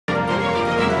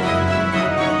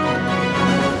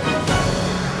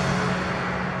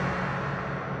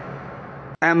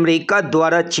America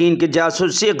द्वारा चीन के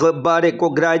जासूसी गुब्बारे को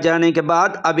गिराए जाने के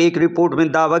बाद अब एक रिपोर्ट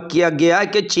में दावा किया गया है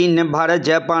कि चीन ने भारत,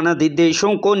 जापान आदि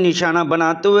देशों को निशाना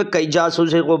बनाते हुए कई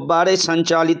जासूसी गुब्बारे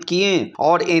संचालित किए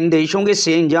और इन देशों की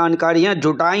सैन्य जानकारियां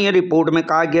जुटाई हैं। रिपोर्ट में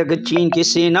कहा गया कि चीन की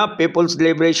सेना पीपुल्स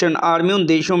लिबरेशन आर्मी उन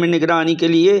देशों में निगरानी के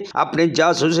लिए अपने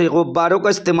जासूसी गुब्बारों का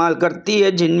इस्तेमाल करती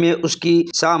है जिनमें उसकी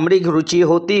सामरिक रुचि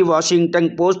होती है। वाशिंगटन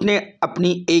पोस्ट ने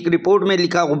अपनी एक रिपोर्ट में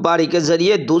लिखा, गुब्बारे के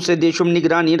जरिए दूसरे देशों में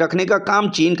निगरानी रखने का काम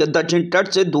चीन के दक्षिण तट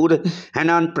से दूर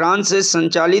हैनान प्रांत से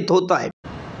संचालित होता है।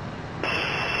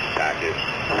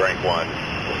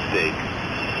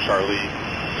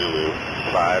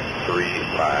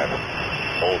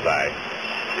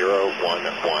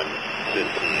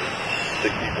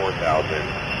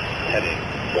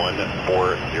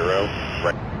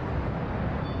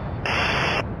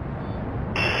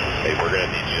 Hey, we're going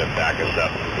to need you to back us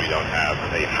up because we don't have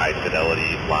a high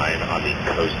fidelity line on the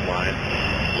coastline.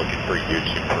 Looking for you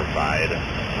to provide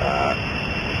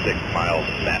 6 miles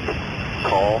net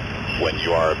call when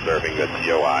you are observing the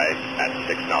TOI at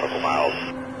 6 nautical miles.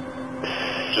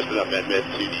 Just an amendment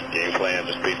to the game plan,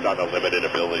 just based on the limited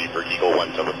ability for Eagle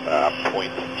 1 to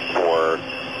point for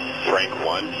Frank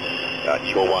 1.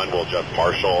 Eagle 1 will just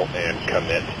marshal and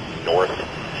commit north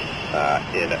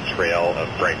in trail of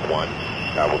Frank 1.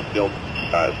 We'll still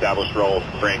establish role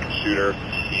Frank shooter,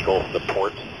 Eagle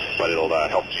support, but it'll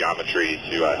help geometry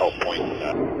to help point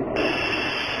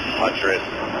 100.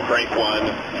 Frank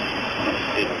 1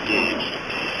 engaged.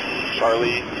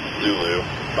 Charlie Zulu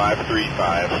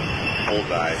 535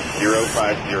 bullseye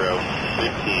 050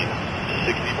 15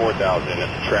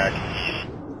 64,000 track east.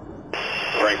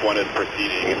 Frank 1 is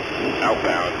proceeding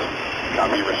outbound.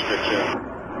 Copy restriction.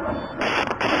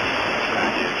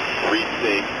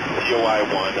 Restate TOI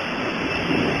 1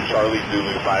 Charlie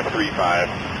Zulu 535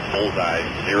 bullseye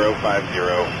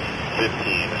 050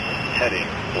 15 heading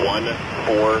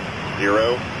 140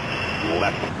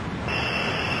 left.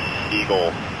 Eagle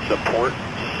support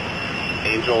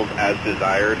Angels as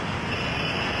desired.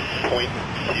 Point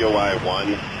TOI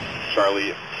 1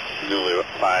 Charlie Zulu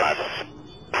 5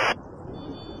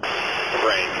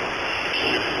 Frank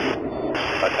shoot.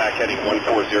 Attack heading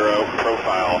 140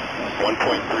 profile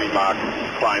 1.3 Mach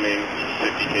climbing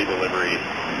 50K delivery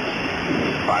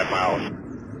 5 miles.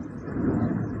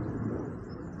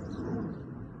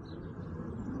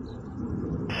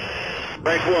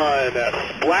 Frank 1,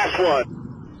 splash 1.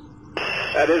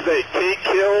 That is a take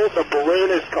kill. The balloon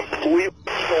is completely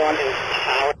on his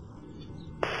tower.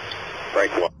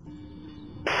 Frank 1.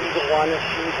 Eagle 1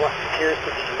 sees what appears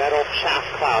to be metal chaff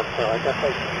cloud, so I guess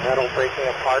like metal breaking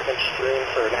apart and strewn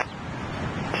for now.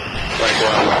 Frank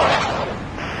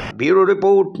 1. Bureau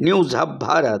report, news hub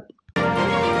Bharat.